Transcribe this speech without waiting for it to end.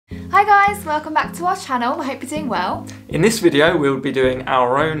Hi guys, welcome back to our channel. I hope you're doing well. In this video we'll be doing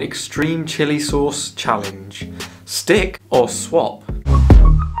our own extreme chili sauce challenge. Stick or swap.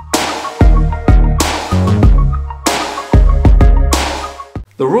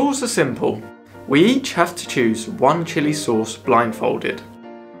 The rules are simple. We each have to choose one chili sauce blindfolded.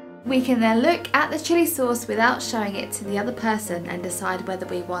 We can then look at the chili sauce without showing it to the other person and decide whether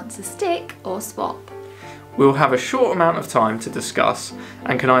we want to stick or swap. We'll have a short amount of time to discuss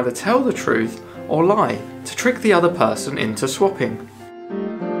and can either tell the truth or lie to trick the other person into swapping.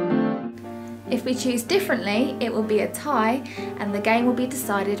 If we choose differently, it will be a tie and the game will be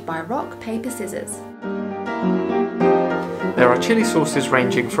decided by rock, paper, scissors. There are chili sauces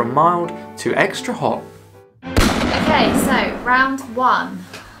ranging from mild to extra hot. Okay, so round one.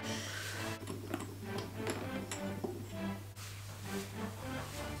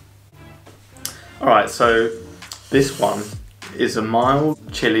 Alright, so this one is a mild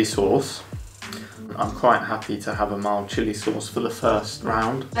chili sauce. I'm quite happy to have a mild chili sauce for the first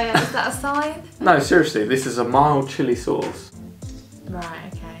round. Oh yeah, is that a sign? No, seriously, this is a mild chili sauce.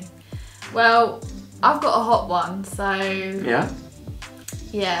 Right, okay. Well, I've got a hot one, so... Yeah?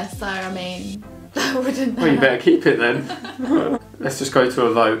 Yeah, so I mean, I wouldn't... Well, you better keep it then. Let's just go to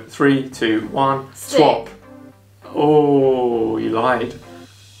a vote. 3, 2, 1, Stick. swap. Oh, you lied.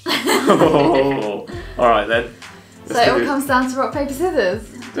 Oh. Alright then. So it all comes down to rock, paper, scissors?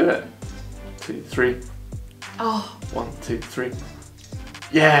 Do it. 2, 3. Oh. 1, 2, 3.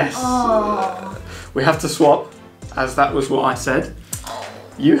 Yes! Oh. We have to swap, as that was what I said.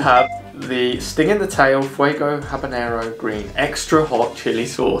 You have the Sting in the Tail Fuego Habanero Green Extra Hot Chili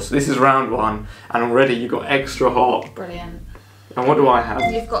Sauce. This is round one, and already you got extra hot. Brilliant. And what do I have?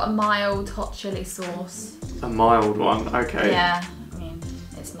 You've got a mild hot chili sauce. A mild one, okay. Yeah, I mean,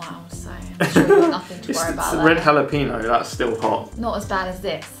 it's mild, so I'm sure you've got nothing to worry about It's there. red jalapeno, that's still hot. Not as bad as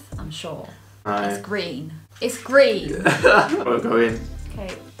this, I'm sure. No. It's green. It's green! We'll go in. Okay.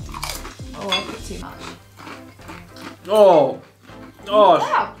 Oh, I put too much. Oh! Oh,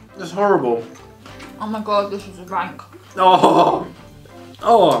 Yeah. that's horrible. Oh my god, this is rank. Oh!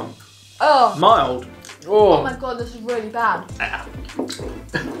 Oh! Oh! Mild. Oh Oh! my god, this is really bad.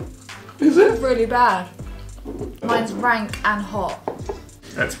 Is it? Really bad. Mine's rank and hot.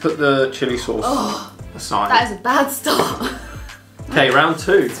 Let's put the chili sauce aside. That is a bad start. Okay, round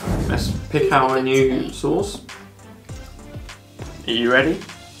two. Let's pick our new sauce. Are you ready?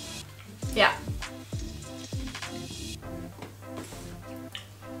 Yeah.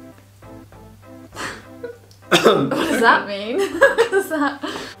 What does that mean? What does that...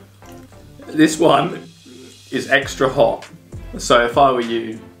 This one is extra hot. So if I were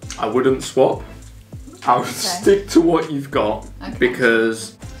you, I wouldn't swap. I would stick to what you've got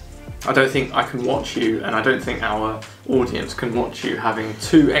because I don't think I can watch you and I don't think our audience can watch you having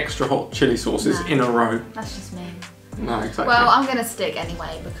 2 extra hot chili sauces in a row. That's just me. No, exactly. Well, I'm going to stick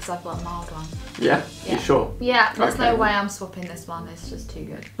anyway because I've got a mild one. Yeah? You sure? Yeah, there's Okay. no way I'm swapping this one. It's just too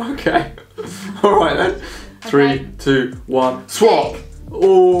good. Okay. Alright then. 3, Okay. 2, 1, swap! Stick.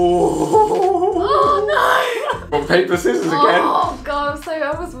 Oh! Oh no! Rock, paper, scissors again. Oh god, I'm so I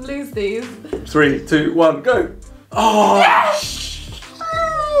almost lose these. 3, 2, 1, go! Oh! Yes!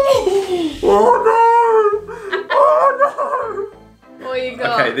 Oh no! Oh What you no!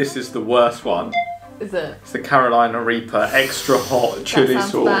 got? Okay, this is the worst one. Is it? It's the Carolina Reaper extra hot chili That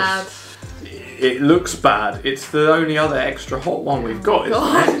sounds sauce. bad. It looks bad. It's the only other extra hot one we've got,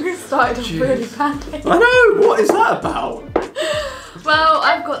 God, isn't it? we started off really badly. I know! What is that about? Well,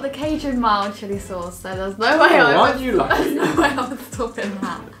 I've got the Cajun mild chili sauce, so there's no way aren't you lucky? There's no way I was stopping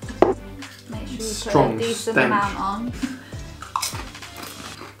that. Make sure you Strong put a decent stench. amount on.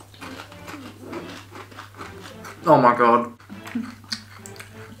 Oh my god.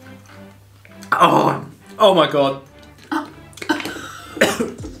 Oh! Oh my god.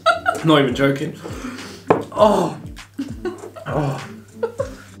 Not even joking. Oh! Oh!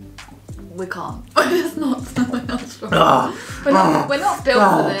 We can't. It's not someone else from Ah. We're not built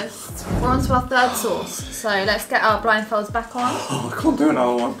for this. We're on to our third sauce. So let's get our blindfolds back on. Oh, I can't do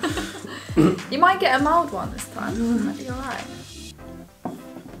another one. You might get a mild one this time. Might be alright.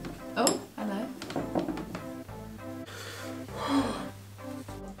 Oh, hello.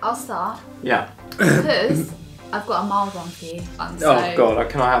 I'll start. Yeah. Because I've got a mild one for you. Oh god,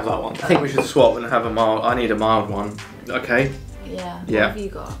 can I have that one? I think we should swap and have a mild. I need a mild one. Okay? Yeah. Yeah. What have you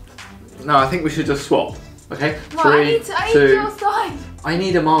got? No, I think we should just swap. Okay? Right, 3, I need 2. your side. I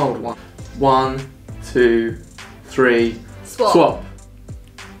need a mild one. 1, 2, 3. Swap.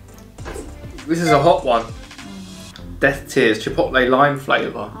 This is a hot one. Death Tears Chipotle Lime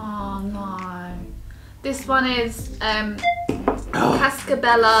flavour. Oh no. This one is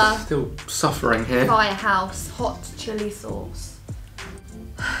Cascabella. Still suffering here. Firehouse hot chili sauce.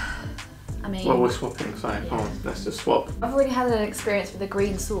 I mean... Well, we're swapping, so come on, let's just swap. I've already had an experience with the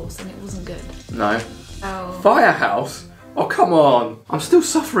green sauce and it wasn't good. No. Oh. Firehouse? Oh, come on. I'm still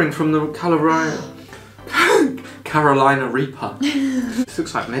suffering from the Carolina Reaper. This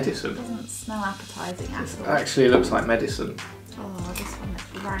looks like medicine. It doesn't smell appetising at all. It actually looks like medicine. Oh, this one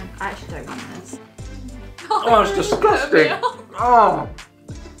looks rank. I actually don't want this. Oh, it's disgusting. Oh.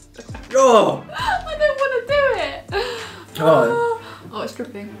 Oh. I don't want to do it. Oh. Oh, it's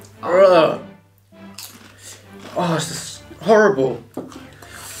dripping. Oh, it's just horrible.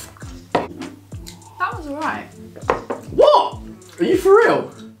 That was alright. What? Are you for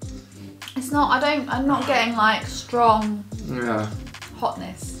real? It's not, I'm not getting like strong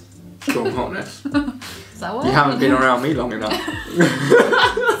hotness. Strong hotness. Is that what? You haven't been around me long enough.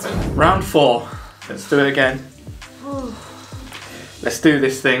 Round 4. Let's do it again. Let's do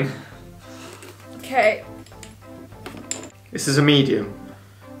this thing. Okay. This is a medium.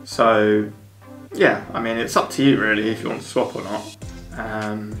 So, yeah, I mean, it's up to you really if you want to swap or not.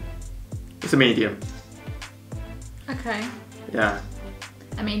 It's a medium. Okay. Yeah.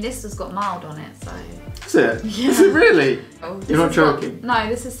 I mean, this has got mild on it, so... Is it? Yeah. Is it really? Oh, You're not joking? No,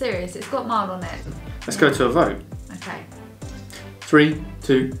 this is serious. It's got mild on it. Let's go to a vote. Okay. 3,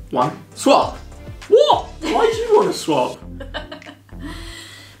 2, 1. Swap! What? Why do you want to swap?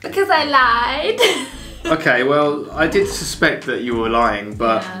 Because I lied. Okay, well, I did suspect that you were lying,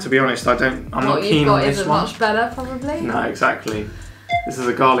 but to be honest, I'm not keen on this one. Much better, probably. No, exactly. This is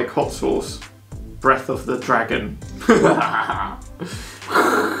a garlic hot sauce. Breath of the Dragon.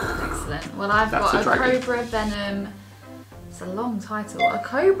 Excellent. Well, I've got a Cobra Venom. It's a long title. A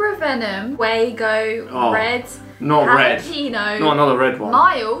Cobra Venom, Fuego, red, not jalapeno, red. Not another red one.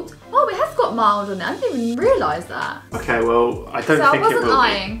 Mild. Oh, it has got mild on it. I didn't even realise that. Okay, well, I don't think it will be. So I wasn't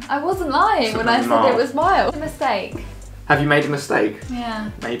lying. I wasn't lying when I said it was mild. A mistake. Have you made a mistake? Yeah.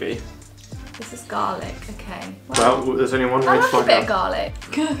 Maybe. This is garlic. Okay. Well, there's only one way to find out. I like a bit of garlic.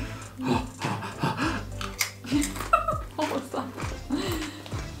 What was that?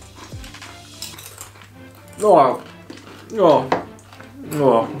 Oh. Oh.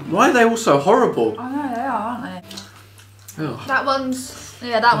 Oh. Why are they all so horrible? I know they are, aren't they? Oh. That one's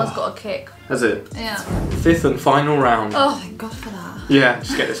got a kick. Has it? Yeah. 5th and final round. Oh, thank God for that. Yeah,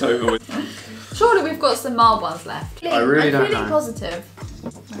 just get this over with. Surely we've got some mild ones left. I really don't know. I'm feeling positive.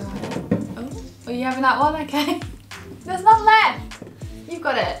 Oh, are you having that one? Okay. There's none left. You've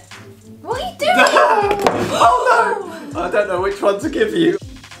got it. What are you doing? Oh no! I don't know which one to give you.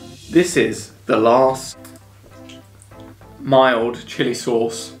 This is the last mild chili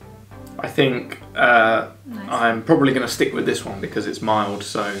sauce. I think I'm probably going to stick with this one because it's mild,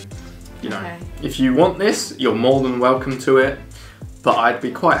 so you know, if you want this, you're more than welcome to it, but I'd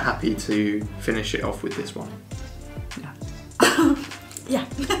be quite happy to finish it off with this one. Yeah.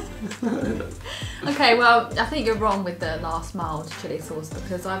 Okay, well, I think you're wrong with the last mild chili sauce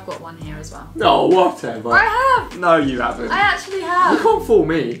because I've got one here as well. No, whatever. I have. No, you haven't. I actually have. You can't fool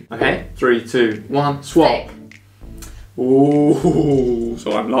me. Okay, 3, 2, 1, swap. Stick. Ooh,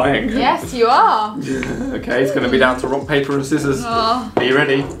 so I'm lying. Yes, you are. Okay, it's going to be down to rock, paper and scissors. Oh. Are you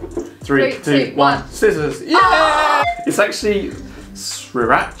ready? 3, 2, 1, scissors. Yeah! Oh. It's actually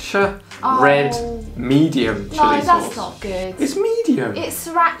sriracha red medium chili sauce. No, that's not good. It's medium. It's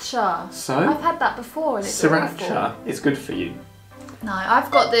sriracha. So? I've had that before and it's sriracha awful. is good for you. No,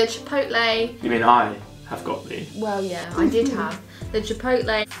 I've got the chipotle. You mean I have got the... Well, yeah, I did have the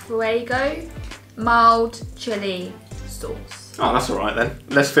chipotle fuego mild chili sauce. Oh, that's alright then.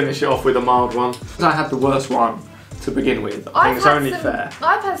 Let's finish it off with a mild one. I had the worst one to begin with. I think it's only fair.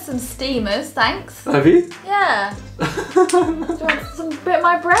 I've had some steamers, thanks. Have you? Yeah. Do you want some bit of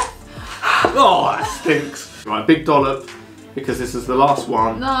my breath? Oh, that stinks. Right, big dollop, because this is the last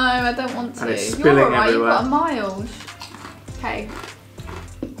one. No, I don't want to. And it's spilling everywhere. You've got a mild. Okay.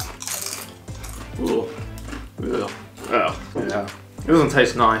 Ooh. Ugh. Ugh. Yeah. It doesn't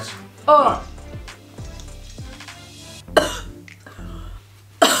taste nice. Oh. Right.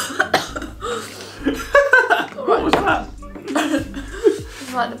 What was that?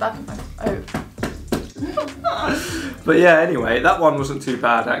 It's like the back of my But yeah, anyway, that one wasn't too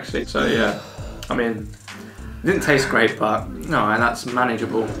bad actually. So yeah, I mean, it didn't taste great, but no, and that's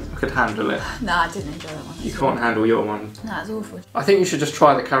manageable. I could handle it. No, I didn't enjoy that one. You can't handle your one. No, it's awful. I think you should just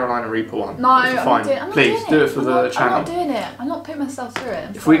try the Carolina Reaper one. No, I'm not doing it. Please do it for the channel. I'm not doing it. I'm not putting myself through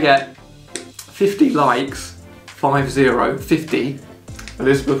it. If we get 50 likes, 50,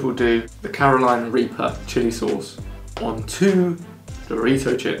 Elizabeth will do the Carolina Reaper chili sauce on 2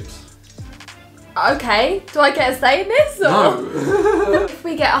 Dorito chips. Okay, do I get a say in this? Or? No. If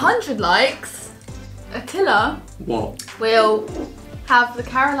we get 100 likes, Attila will have the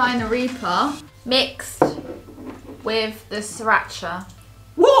Carolina Reaper mixed with the sriracha.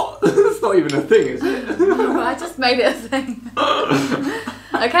 What? That's not even a thing, is it? I just made it a thing.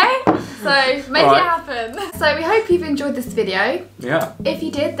 Okay? So make it happen. So we hope you've enjoyed this video. Yeah. If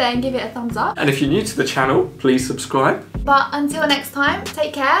you did, then give it a thumbs up. And if you're new to the channel, please subscribe. But until next time,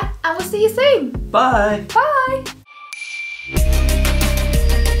 take care and we'll see you soon. Bye. Bye.